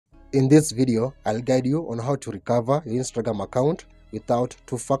In this video, I'll guide you on how to recover your Instagram account without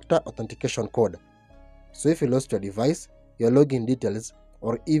two-factor authentication code. So if you lost your device, your login details,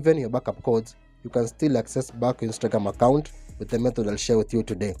 or even your backup codes, you can still access back your Instagram account with the method I'll share with you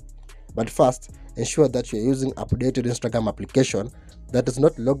today. But first, ensure that you're using updated Instagram application that is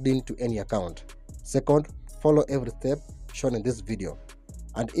not logged into any account. Second, follow every step shown in this video.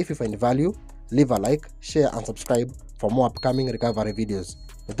 And if you find value, leave a like, share and subscribe for more upcoming recovery videos.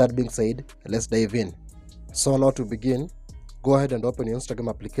 With that being said, let's dive in. So now to begin, go ahead and open your Instagram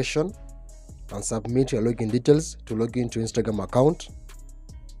application and submit your login details to log into Instagram account.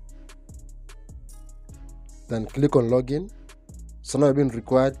 Then click on login. So now you've been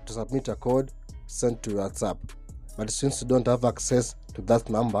required to submit a code sent to WhatsApp. But since you don't have access to that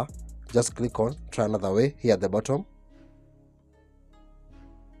number, just click on try another way here at the bottom.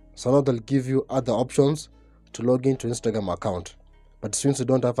 So now they'll give you other options to log into Instagram account. But since you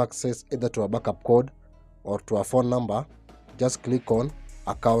don't have access either to a backup code or to a phone number, just click on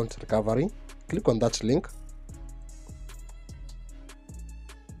account recovery. Click on that link.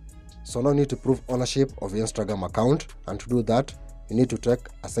 So now you need to prove ownership of your Instagram account, and to do that, you need to take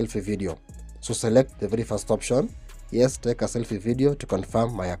a selfie video. So select the very first option. Yes, take a selfie video to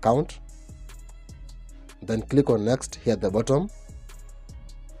confirm my account. Then click on next here at the bottom.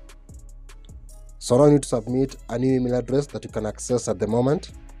 So now you need to submit a new email address that you can access at the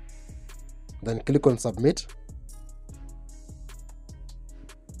moment. Then click on submit.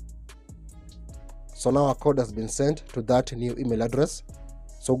 So now a code has been sent to that new email address.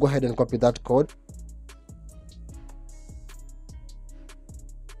 So go ahead and copy that code.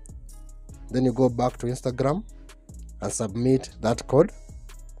 Then you go back to Instagram and submit that code.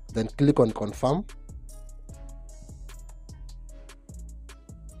 Then click on confirm.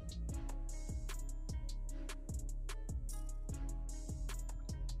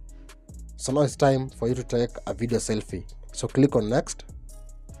 So now it's time for you to take a video selfie. So click on next.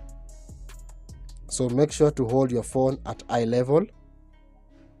 So make sure to hold your phone at eye level.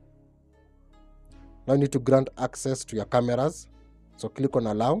 Now you need to grant access to your cameras. So click on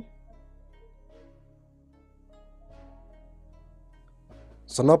allow.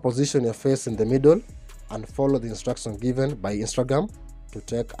 So now position your face in the middle and follow the instructions given by Instagram to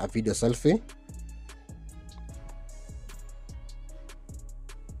take a video selfie.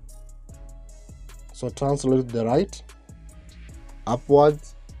 So turn slowly to the right,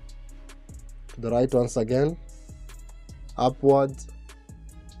 upwards, to the right once again, upwards,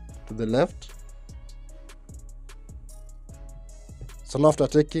 to the left. So now after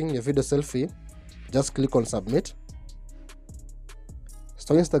taking your video selfie, just click on submit.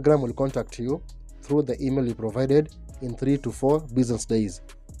 So Instagram will contact you through the email you provided in 3 to 4 business days.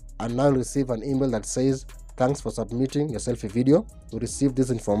 And now you'll receive an email that says, "Thanks for submitting your selfie video. We received this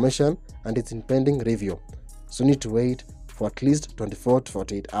information and it's in pending review." So you need to wait for at least 24 to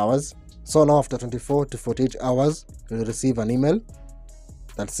 48 hours. So now after 24 to 48 hours, you'll receive an email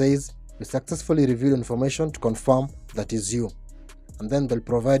that says, "We successfully reviewed information to confirm that is you." And then they'll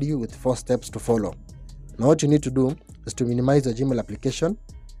provide you with 4 steps to follow. Now what you need to do is to minimize your Gmail application.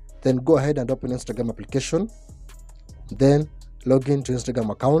 Then go ahead and open Instagram application. Then log into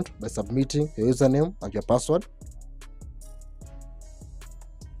Instagram account by submitting your username and your password.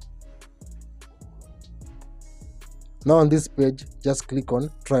 Now on this page, just click on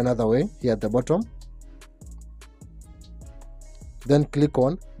try another way here at the bottom. Then click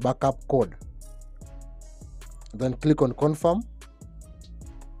on backup code. Then click on confirm.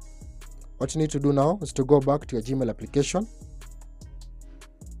 What you need to do now is to go back to your Gmail application.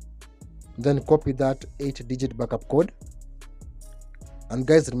 Then copy that 8-digit backup code. And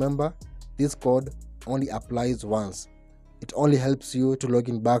guys, remember, this code only applies once. It only helps you to log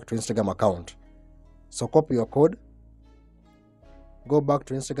in back to Instagram account. So copy your code, go back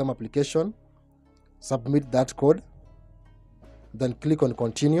to Instagram application, submit that code, then click on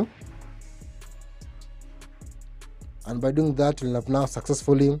continue. And by doing that, you'll have now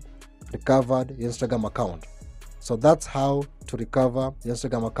successfully recovered your Instagram account. So that's how to recover your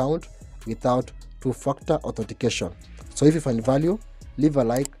Instagram account without two-factor authentication. So if you find value, leave a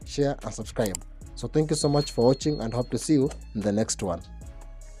like, share and subscribe. So thank you so much for watching and hope to see you in the next one.